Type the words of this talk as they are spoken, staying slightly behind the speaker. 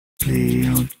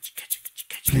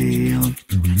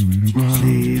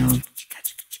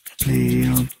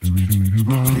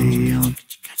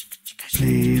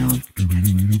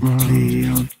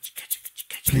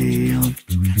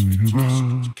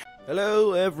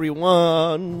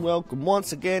everyone! Welcome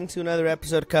once again to another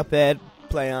episode of Cuphead,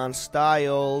 Play on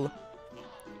Style.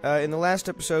 In the last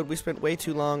episode, we spent way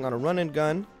too long on a run and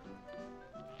gun,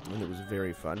 and it was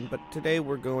very fun, but today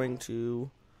we're going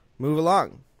to move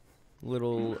along.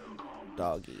 Little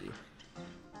doggy.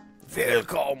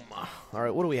 Welcome!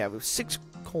 Alright, what do we have? We have 6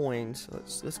 coins.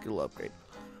 Let's get a little upgrade.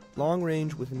 Long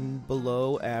range with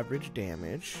below average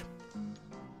damage.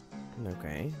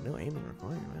 Okay, no aiming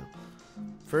required now.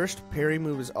 First, parry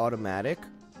move is automatic.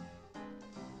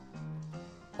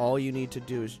 All you need to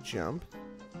do is jump.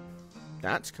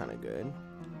 That's kind of good.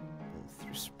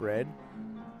 Through spread.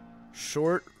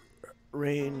 Short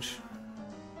range.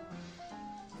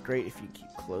 Great if you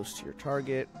keep close to your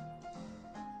target.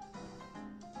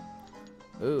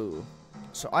 Ooh.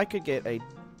 So I could get a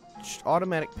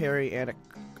automatic parry and a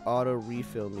auto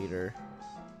refill meter.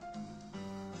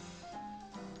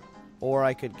 Or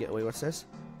I could get, wait, what's this?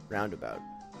 Roundabout.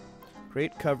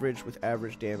 Great coverage with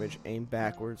average damage. Aim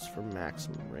backwards for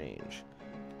maximum range.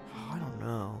 Oh, I don't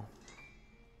know.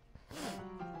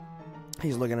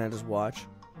 He's looking at his watch.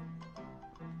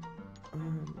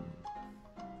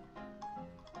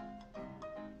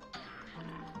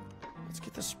 Let's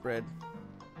get the spread.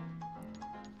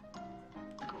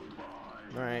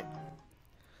 Alright.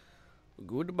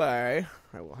 Goodbye.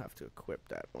 I will have to equip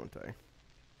that, won't I?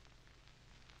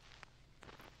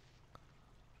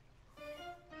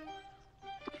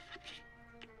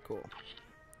 Cool.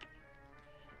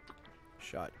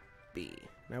 Shot B.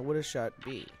 Now what is shot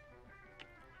B?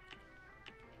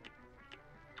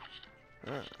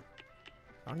 I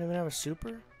don't even have a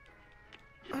super?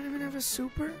 I don't even have a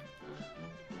super?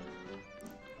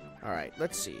 Alright,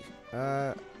 let's see.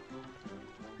 Let's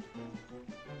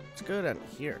go down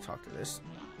here, talk to this.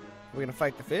 Are we gonna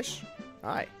fight the fish?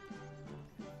 Hi.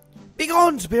 Be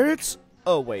gone, spirits!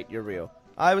 Oh wait, you're real.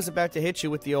 I was about to hit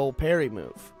you with the old parry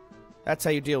move. That's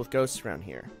how you deal with ghosts around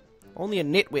here. Only a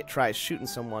nitwit tries shooting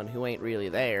someone who ain't really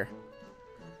there.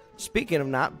 Speaking of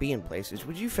not being places,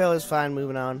 would you fellas find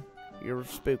moving on? You're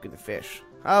spooking the fish.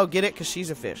 Oh, get it? Because she's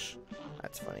a fish.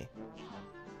 That's funny.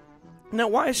 Now,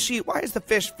 why is the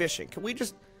fish fishing? Can we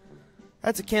just...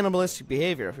 That's a cannibalistic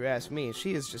behavior, if you ask me.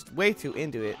 She is just way too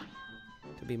into it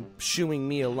to be shooing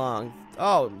me along.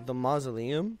 Oh, the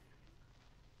mausoleum?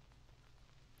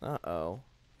 Uh-oh.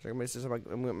 Everybody says, am I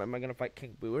going to fight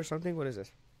King Boo or something? What is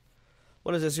this?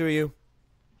 What is this? Who are you?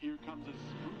 Here comes a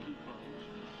spooky punch.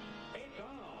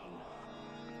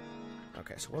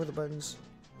 Okay, so what are the buttons?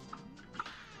 I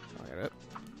got it.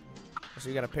 So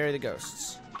you got to parry the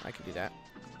ghosts. I can do that.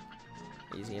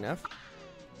 Easy enough.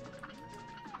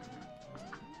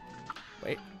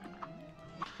 Wait.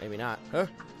 Maybe not. Huh?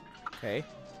 Okay.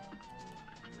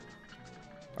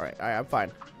 Alright, I'm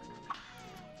fine.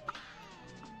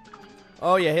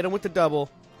 Oh yeah, hit him with the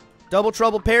double. Double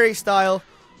trouble parry style.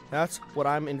 That's what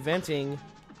I'm inventing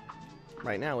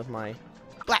right now with my...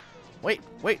 Black! Wait.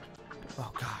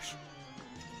 Oh gosh.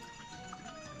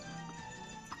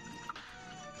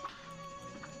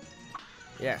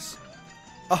 Yes.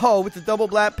 Oh, with the double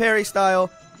black parry style.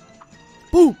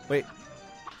 Boom!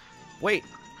 Wait.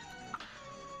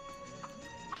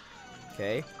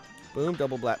 Okay. Boom,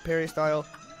 double black parry style.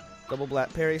 Double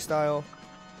black parry style.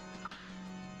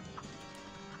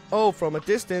 Oh, from a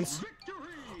distance.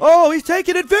 Oh, he's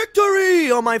taking it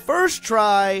victory on my first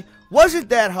try. Wasn't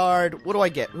that hard. What do I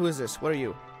get? Who is this? What are you?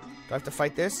 Do I have to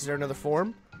fight this? Is there another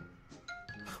form?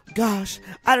 Gosh,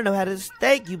 I don't know how to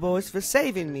thank you boys for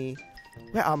saving me.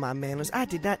 Where are my manners? I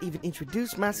did not even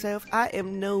introduce myself. I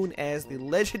am known as the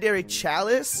legendary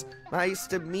Chalice. Nice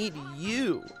to meet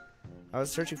you. I was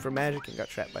searching for magic and got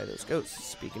trapped by those ghosts.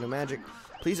 Speaking of magic,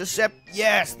 please accept,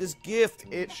 yes, this gift.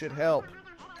 It should help.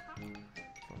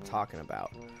 I'm talking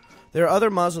about. There are other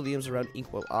mausoleums around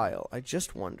Inkwell Isle. I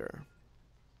just wonder.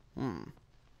 I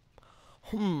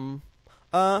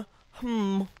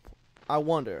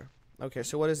wonder. Okay,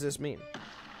 so what does this mean?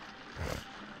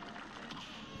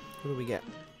 What do we get?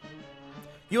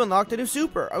 You unlocked a new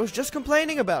super. I was just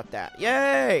complaining about that.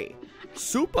 Yay!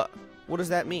 Super. What does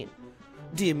that mean?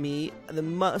 Dear me, the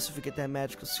must forget that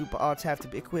magical super arts have to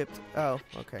be equipped. Oh,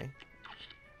 okay.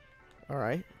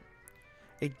 Alright.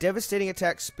 A devastating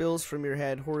attack spills from your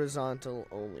head, horizontal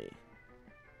only.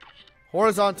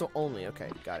 Horizontal only, okay,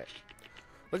 got it.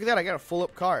 Look at that, I got a full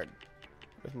up card.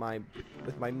 With my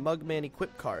Mugman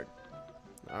equip card.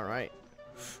 Alright.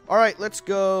 Alright, let's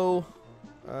go.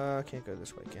 Can't go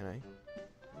this way, can I?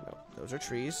 No, those are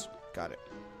trees. Got it.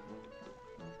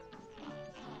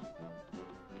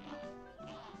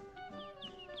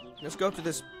 Let's go up to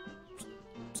this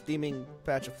steaming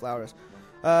patch of flowers.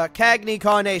 Cagney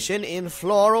Carnation in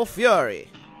Floral Fury.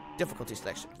 Difficulty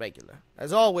selection, regular.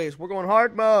 As always, we're going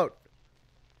hard mode.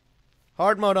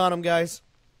 Hard mode on them, guys.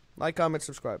 Like, comment,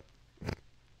 subscribe. Because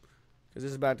this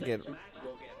is about to get...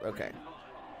 Okay.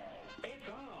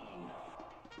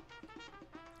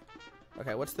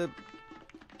 Okay, what's the...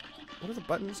 What are the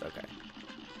buttons? Okay.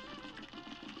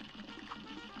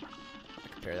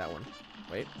 Compare that one.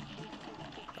 Wait.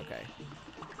 Okay.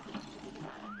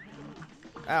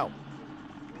 Ow.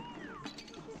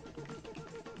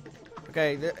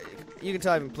 Okay, you can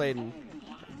tell I haven't played in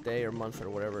a day or month or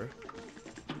whatever.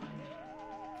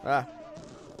 Ah.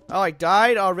 Oh, I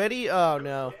died already? Oh,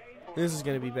 no. This is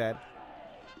gonna be bad.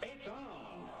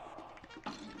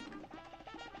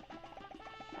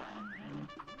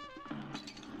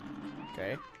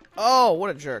 Okay. Oh, what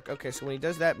a jerk. Okay, so when he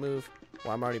does that move...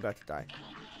 Well, I'm already about to die.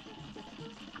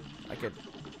 I could...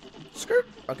 Skirt!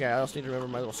 Okay, I also need to remember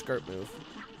my little skirt move.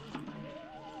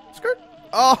 Skirt!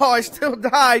 Oh, I still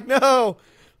died! No!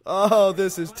 Oh,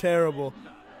 this is terrible.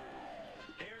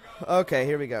 Okay,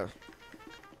 here we go.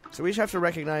 So we just have to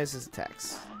recognize his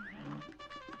attacks.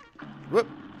 Whoop!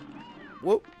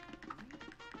 Whoop!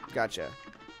 Gotcha.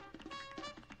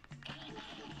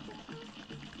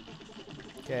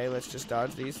 Okay, let's just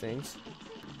dodge these things.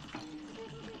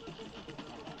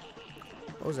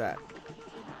 What was that?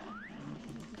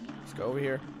 Let's go over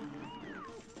here.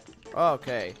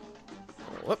 Okay.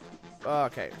 Whoop.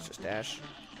 Okay, let's just dash.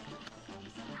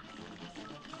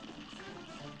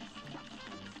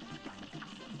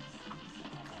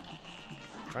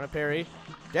 Trying to parry.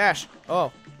 Dash.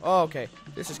 Oh. Oh, okay.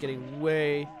 This is getting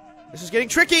way... This is getting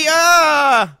tricky!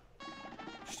 Ah!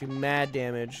 Just do mad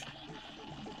damage.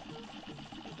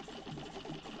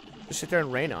 Just sit there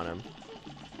and rain on him.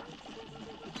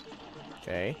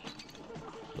 Okay.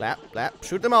 Lap, lap.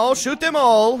 Shoot them all. Shoot them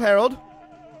all, Harold.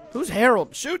 Who's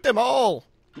Harold? Shoot them all!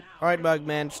 Alright,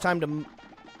 Mugman. It's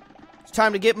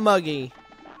time to get muggy.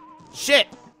 Shit!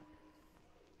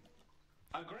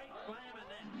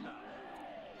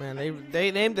 Man,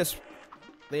 they named this...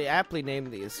 They aptly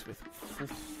named these with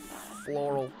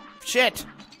floral... Shit!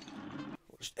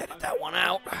 We'll just edit that one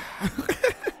out.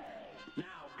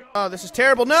 Oh, this is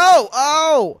terrible. No!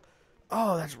 Oh!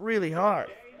 Oh, that's really hard.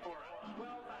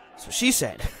 That's what she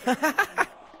said.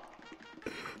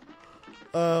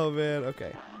 Oh, man.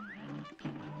 Okay.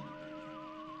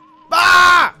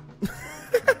 Ah!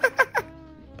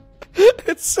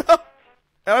 It's so...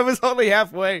 I was only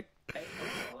halfway.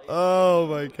 Oh,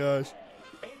 my gosh.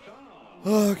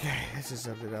 Okay, this is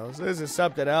something else. This is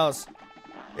something else.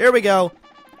 Here we go.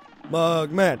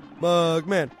 Mugman.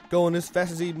 Mugman. Going as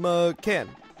fast as he mug can.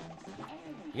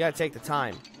 You gotta take the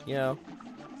time, you know?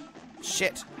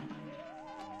 Shit.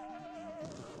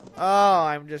 Oh,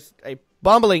 I'm just a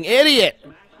bumbling idiot.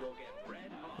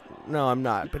 No, I'm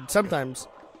not. But sometimes...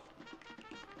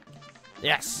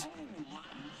 Yes.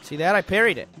 See that? I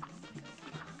parried it.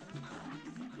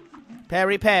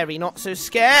 Parry, parry, not so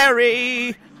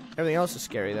scary. Everything else is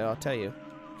scary, though, I'll tell you.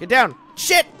 Get down.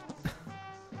 Shit!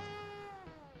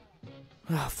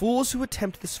 Fools who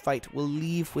attempt this fight will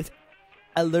leave with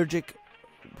allergic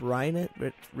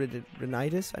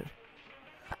rhinitis?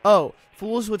 Oh,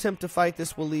 fools who attempt to fight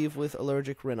this will leave with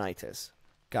allergic rhinitis.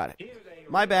 Got it.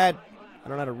 My bad. I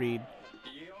don't know how to read.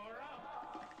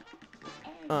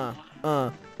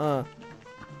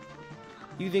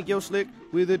 You think you're slick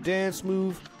with a dance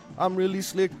move? I'm really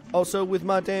slick also with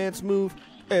my dance move.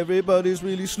 Everybody's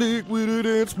really slick with a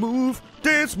dance move.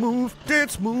 Dance move,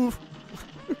 dance move.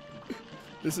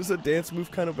 This is a dance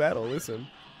move kind of battle, listen.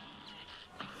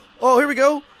 Oh, here we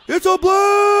go. It's a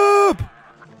bloop!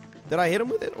 Did I hit him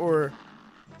with it, or...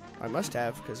 I must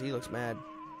have, because he looks mad.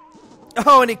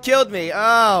 Oh, and he killed me.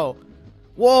 Oh.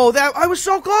 Whoa, that... I was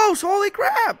so close. Holy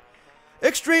crap.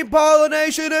 Extreme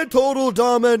pollination and total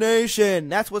domination.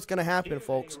 That's what's going to happen,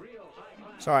 folks.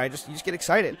 Sorry, you just get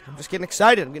excited. I'm just getting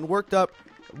excited. I'm getting worked up,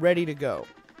 ready to go.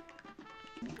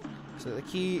 So the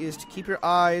key is to keep your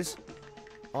eyes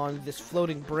on this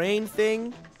floating brain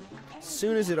thing. As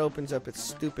soon as it opens up its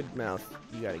stupid mouth,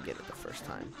 you gotta get it the first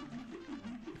time.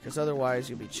 Because otherwise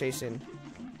you'll be chasing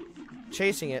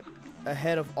it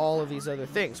ahead of all of these other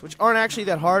things, which aren't actually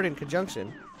that hard in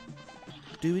conjunction.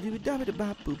 Okay,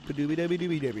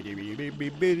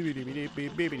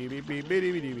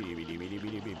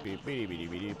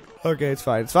 it's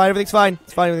fine. It's fine. Everything's fine.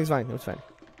 It's fine. Everything's fine. It's fine.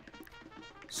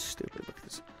 Stupid. Look at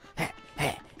this.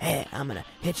 Hey, I'm gonna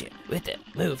hit you with it.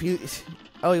 Move.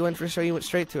 Oh, you went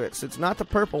straight to it. So it's not the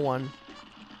purple one.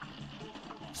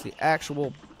 It's the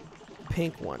actual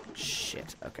pink one.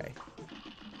 Shit. Okay.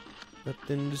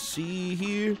 Nothing to see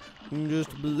here. I'm just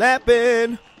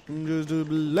blapping. I'm just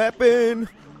blapping.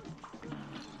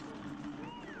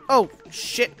 Oh,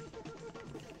 shit.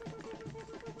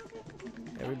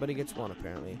 Everybody gets one,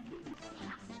 apparently.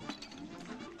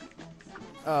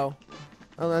 Oh.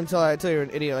 Until you're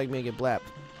an idiot like me and get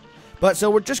blapped. But, so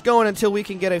we're just going until we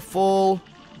can get a full...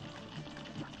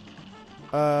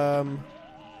 Damn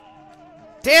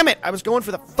it! I was going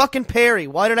for the fucking parry.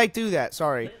 Why did I do that?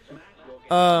 Sorry.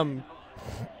 That's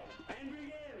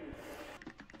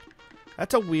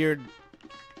a weird...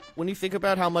 When you think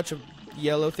about how much of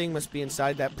yellow thing must be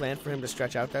inside that plant for him to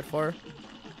stretch out that far.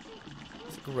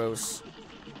 It's gross.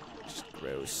 Just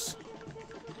gross.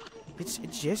 It's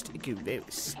just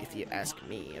gross, if you ask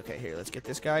me. Okay, here, let's get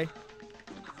this guy.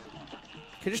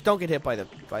 Okay, just don't get hit by the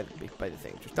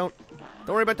thing. Just don't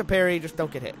worry about the parry. Just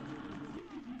don't get hit.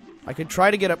 I could try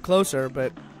to get up closer,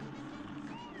 but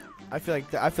I feel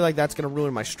like that's gonna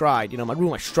ruin my stride. You know,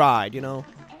 ruin my stride. You know,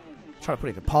 try to put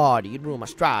it in a party. You'd ruin my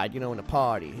stride. You know, in a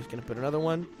party. He's gonna put another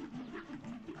one.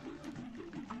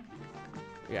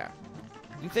 Yeah.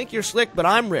 You think you're slick, but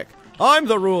I'm Rick. I'm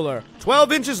the ruler.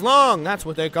 12 inches long. That's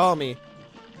what they call me.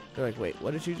 They're like, wait,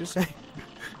 what did you just say?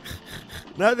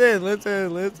 Nothing.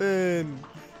 Listen.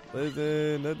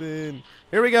 Nothing.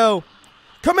 Here we go.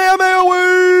 Kamehameha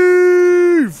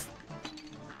wave!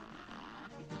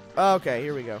 Okay,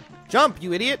 here we go. Jump,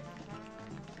 you idiot.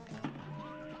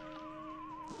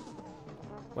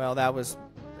 Well, that was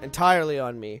entirely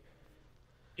on me.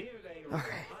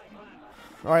 Okay.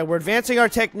 Alright, we're advancing our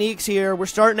techniques here. We're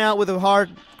starting out with a hard,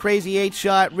 crazy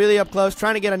 8-shot, really up close,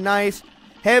 trying to get a nice,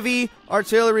 heavy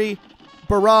artillery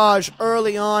barrage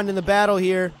early on in the battle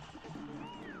here.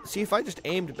 See, if I just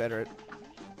aimed better,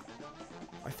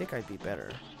 I think I'd be better.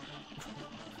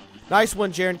 Nice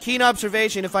one, Jaren. Keen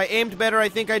observation. If I aimed better, I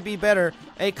think I'd be better.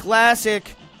 A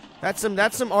classic. That's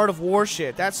some Art of War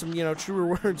shit. That's some, you know, truer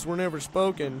words were never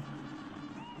spoken.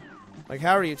 Like,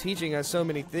 how are you teaching us so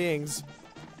many things?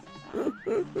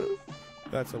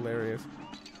 That's hilarious.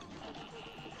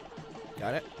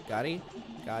 Got it. Gotti.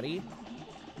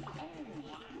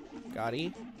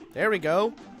 There we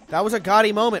go. That was a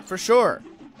Gotti moment for sure.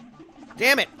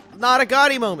 Damn it. Not a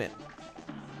Gotti moment.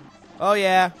 Oh,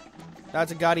 yeah.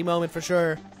 That's a Gotti moment for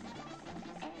sure.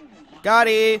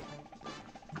 Gotti.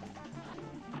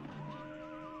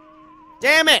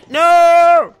 Damn it.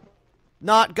 No.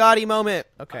 Not Gotti moment.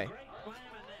 Okay.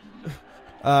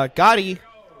 Gotti.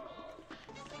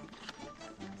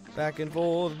 Back and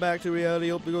forth, back to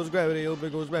reality, up goes gravity, so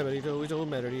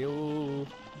matter, oh.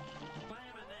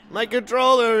 My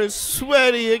controller is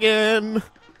sweaty again.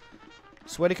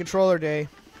 Sweaty controller day.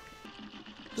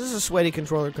 This is a sweaty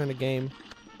controller kind of game.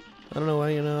 I don't know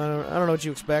why, you know, I don't know what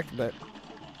you expect, but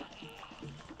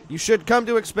you should come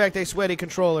to expect a sweaty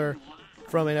controller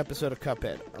from an episode of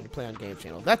Cuphead on the Play on Game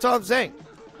channel. That's all I'm saying.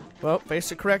 Well, face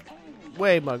the correct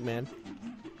way, Mugman.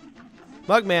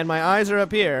 Mugman, my eyes are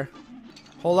up here.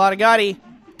 Whole lot of Gotti.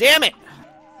 Damn it!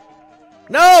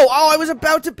 No! Oh, I was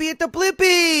about to be at the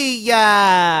Blippy!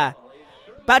 Yeah!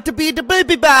 About to be at the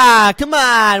Blippy bar! Come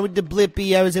on with the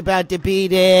Blippy. I was about to be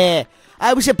there.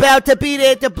 I was about to be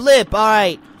there at the Blip.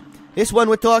 Alright. This one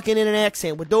we're talking in an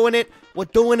accent. We're doing it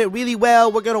really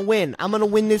well. We're gonna win. I'm gonna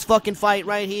win this fucking fight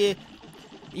right here.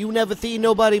 You never seen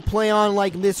nobody play on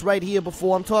like this right here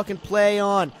before. I'm talking play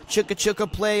on. Chugga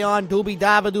chugga play on. Doobie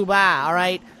dabba dooba.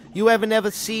 Alright? You ever never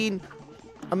seen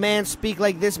a man speak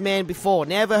like this man before?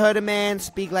 Never heard a man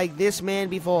speak like this man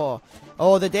before.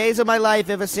 Oh, the days of my life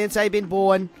ever since I've been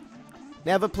born.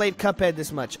 Never played Cuphead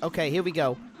this much. Okay, here we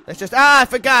go. Let's just... I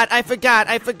forgot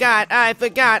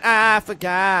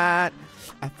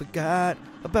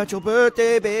about your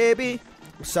birthday, baby.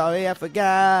 I'm sorry I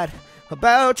forgot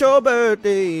about your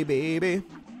birthday, baby.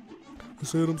 I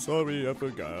said I'm sorry I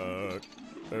forgot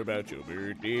about your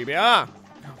birthday, baby. Ah!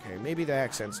 Okay, maybe the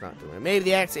accent's not doing it. Maybe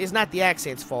the accent... It's not the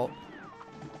accent's fault.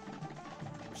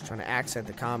 Just trying to accent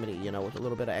the comedy, you know, with a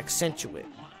little bit of accentuate.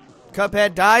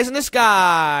 Cuphead dies in the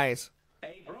skies.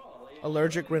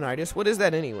 Allergic rhinitis? What is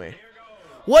that anyway?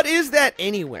 What is that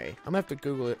anyway? I'm gonna have to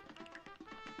Google it.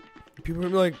 People are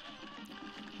gonna be like,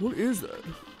 what is that?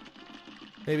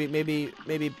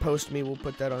 Maybe post me will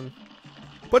put that on.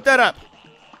 Put that up!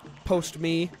 Post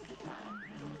me.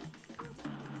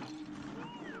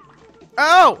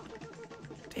 Oh!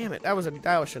 Damn it, that shouldn't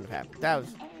have happened.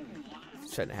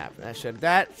 Shouldn't have happened.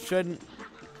 That shouldn't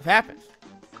have happened.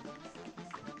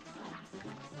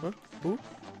 Huh?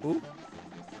 Ooh.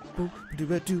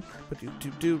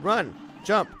 Run,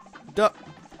 jump, duck,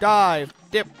 dive,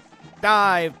 dip,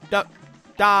 dive, duck,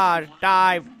 dodge,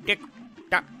 dive, dick,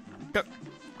 duck,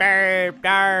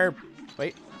 dive.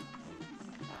 Wait.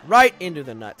 Right into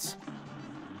the nuts.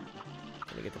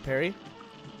 Can I get the parry?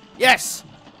 Yes!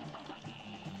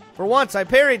 For once, I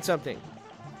parried something.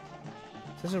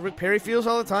 Is this how Rick Parry feels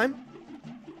all the time?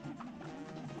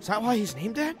 Is that why he's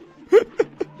named that?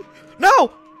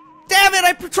 No! Damn it,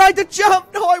 I tried to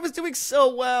jump! No, I was doing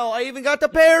so well. I even got the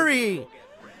parry.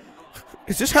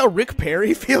 Is this how Rick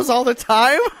Perry feels all the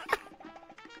time?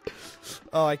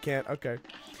 Oh, I can't. Okay.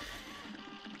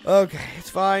 Okay, it's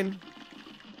fine.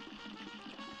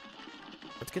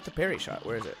 Let's get the parry shot.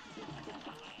 Where is it?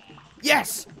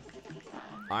 Yes!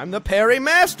 I'm the parry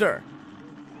master!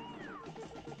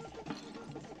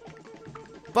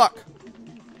 Fuck.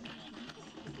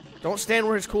 Don't stand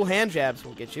where his cool hand jabs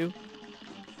will get you.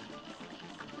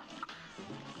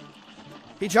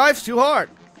 He jives too hard.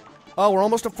 Oh, we're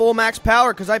almost at full max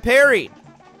power because I parried.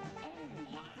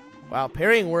 Wow,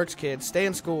 parrying works, kids. Stay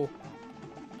in school.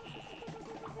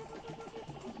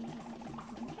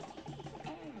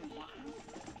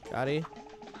 Gotti.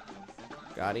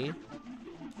 Gotti.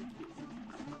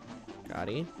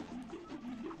 Gotti.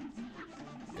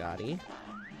 Gotti.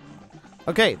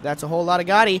 Okay, that's a whole lot of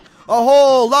Gotti. A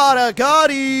whole lot of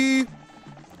Gotti!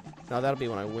 No, that'll be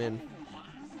when I win.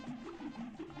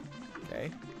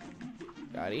 Okay.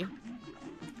 Gotti.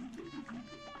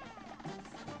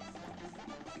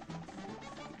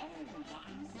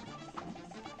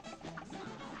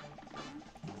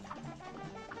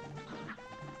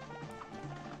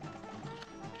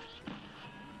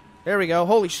 There we go.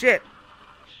 Holy shit.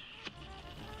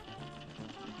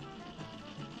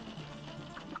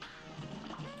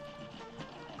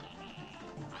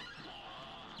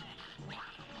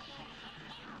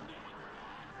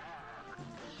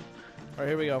 Alright,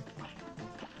 here we go.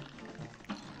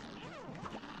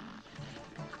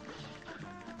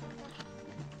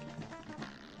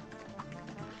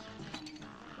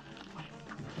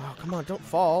 Oh, come on, don't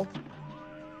fall.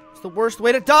 It's the worst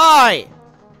way to die!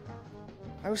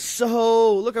 I was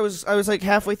so... Look, I was like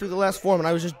halfway through the last form and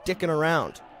I was just dicking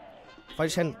around. If I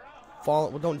just hadn't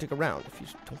fallen... Well, don't dick around. If you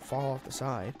don't fall off the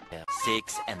side.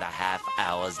 6.5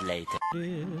 hours later.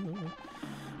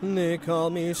 They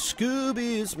call me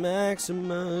Scooby's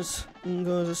Maximus,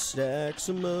 cause I stacks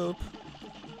 'em up.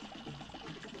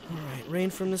 Alright, rain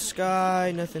from the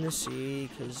sky, nothing to see,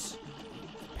 cause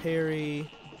parry,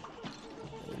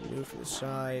 move to the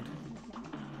side.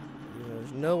 You know,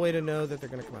 there's no way to know that they're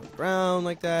gonna come out of the ground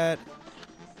like that.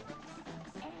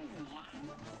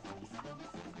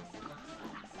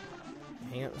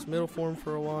 Hang out this middle form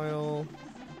for a while,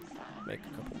 make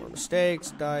a couple more mistakes,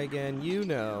 die again, you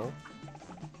know.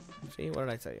 See, what did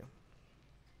I tell you?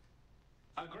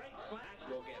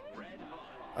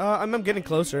 I'm getting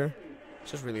closer.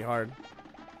 It's just really hard.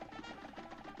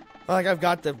 Like, I've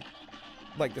got the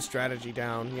strategy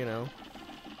down, you know.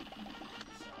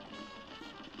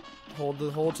 Hold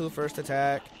to the first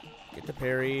attack, get the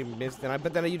parry, miss.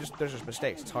 But then there's just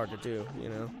mistakes. It's hard to do, you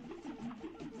know.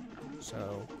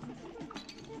 So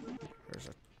there's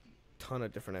a ton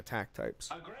of different attack types.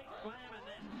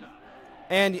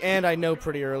 And I know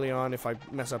pretty early on if I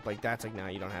mess up like that, it's like, nah,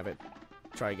 you don't have it.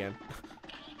 Try again.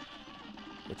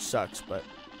 Which sucks, but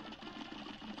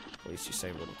at least you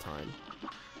save a little time.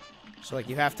 So like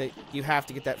you have to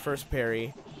get that first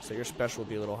parry, so your special will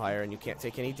be a little higher, and you can't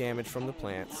take any damage from the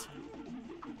plants.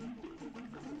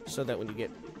 So that when you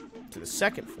get to the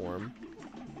second form,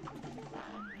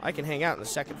 I can hang out in the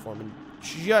second form and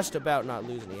just about not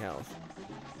lose any health.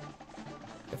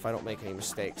 If I don't make any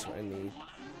mistakes and the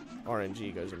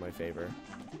RNG goes in my favor.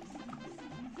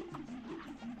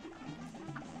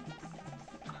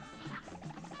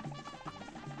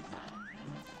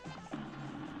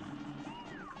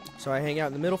 So I hang out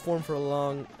in the middle form for a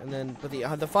long, and then, but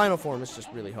the final form is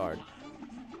just really hard.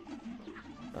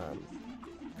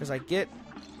 Because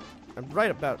I'm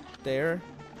right about there,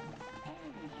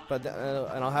 but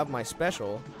and I'll have my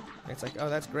special. And it's like, oh,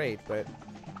 that's great, but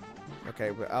okay,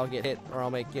 but I'll get hit, or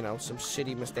I'll make, you know, some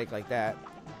shitty mistake like that.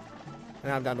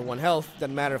 And I'm down to 1 health.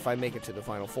 Doesn't matter if I make it to the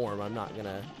final form. I'm not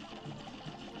gonna...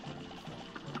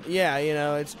 Yeah, you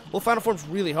know, it's... Well, final form's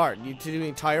really hard. You to do the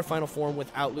entire final form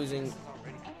without losing...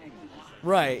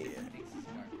 Right.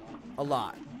 A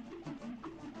lot.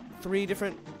 3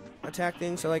 different attack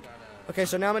things. So, like... Okay,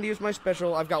 so now I'm gonna use my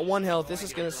special. I've got 1 health. This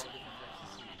is gonna...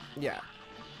 Yeah.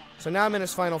 So now I'm in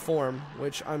his final form,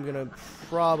 which I'm gonna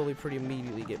probably pretty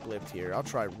immediately get blipped here. I'll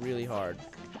try really hard.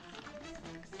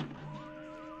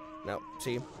 No,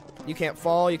 see? You can't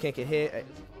fall, you can't get hit.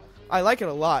 I like it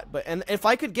a lot, and if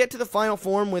I could get to the final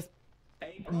form with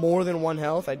more than 1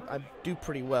 health, I'd do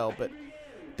pretty well, but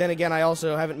then again, I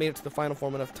also haven't made it to the final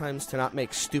form enough times to not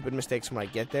make stupid mistakes when I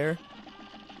get there.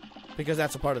 Because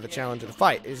that's a part of the challenge of the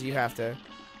fight, is you have to,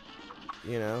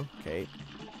 you know, okay,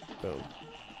 boom.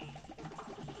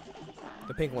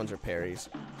 The pink ones are parries,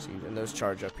 see, and those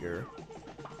charge up your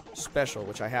special,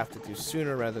 which I have to do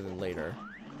sooner rather than later.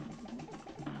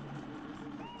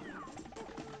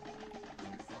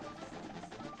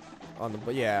 On the,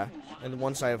 but yeah. And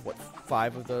once I have, what,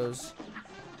 5 of those,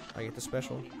 I get the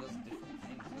special.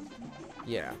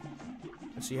 Yeah.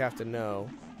 And so you have to know.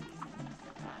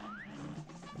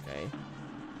 Okay.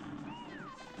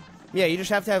 Yeah, you just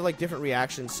have to have, like, different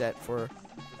reactions set for...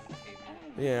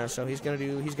 Yeah, so he's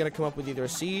gonna come up with either a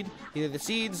seed, either the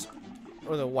seeds,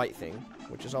 or the white thing,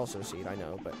 which is also a seed, I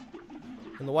know, but...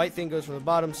 And the white thing goes from the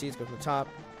bottom, seeds go from the top.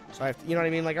 So I have to, you know what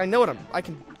I mean? Like, I know what I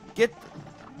can get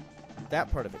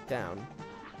that part of it down.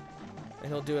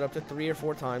 And he'll do it up to 3 or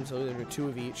 4 times. He'll either do 2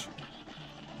 of each.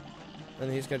 And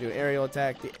then he's gonna do an aerial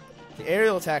attack. The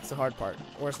aerial attack's the hard part.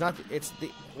 Or it's not, it's the,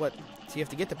 what, so you have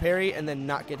to get the parry and then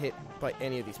not get hit by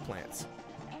any of these plants.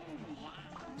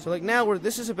 So like now,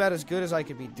 this is about as good as I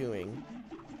could be doing.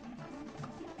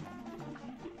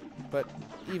 But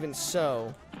even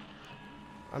so,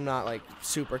 I'm not like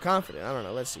super confident. I don't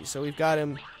know, let's see. So we've got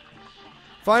him,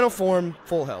 final form,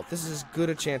 full health. This is as good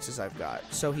a chance as I've got.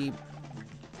 So he,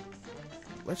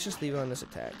 let's just leave it on this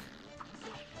attack.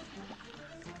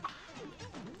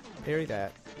 Parry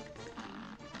that.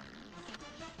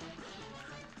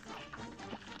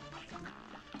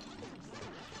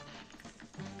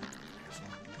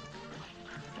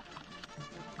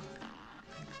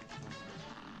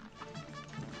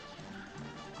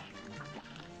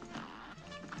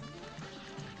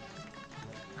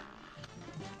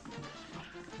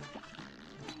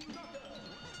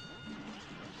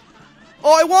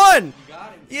 Oh, I won! You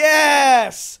got him.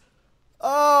 Yes!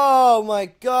 Oh my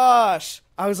gosh!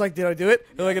 I was like, did I do it?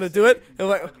 Am I gonna do it?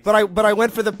 But I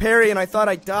went for the parry and I thought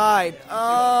I died.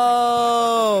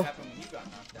 Oh! What happened when you got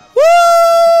knocked out?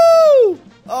 Woo!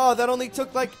 Oh, that only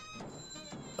took like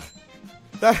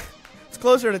it's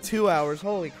closer to 2 hours.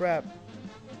 Holy crap!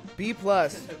 B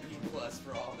plus. B plus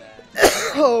for all that.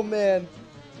 Oh man.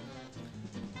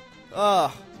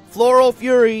 Floral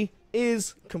Fury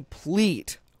is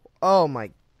complete. Oh my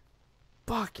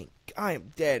fucking, I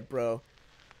am dead, bro.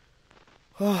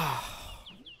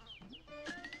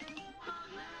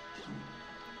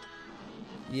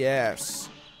 Yes.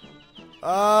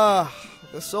 The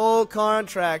soul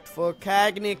contract for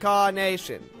Cagney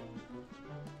Carnation.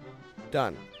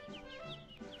 Done.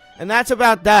 And that's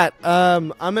about that.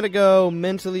 I'm gonna go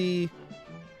mentally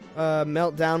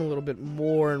melt down a little bit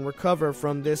more and recover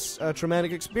from this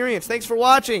traumatic experience. Thanks for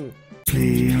watching.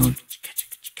 Play on,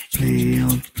 play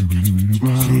on,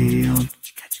 play on,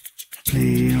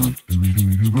 play on,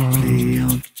 play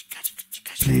on,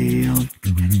 play on,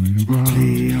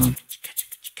 play on,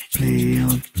 play on.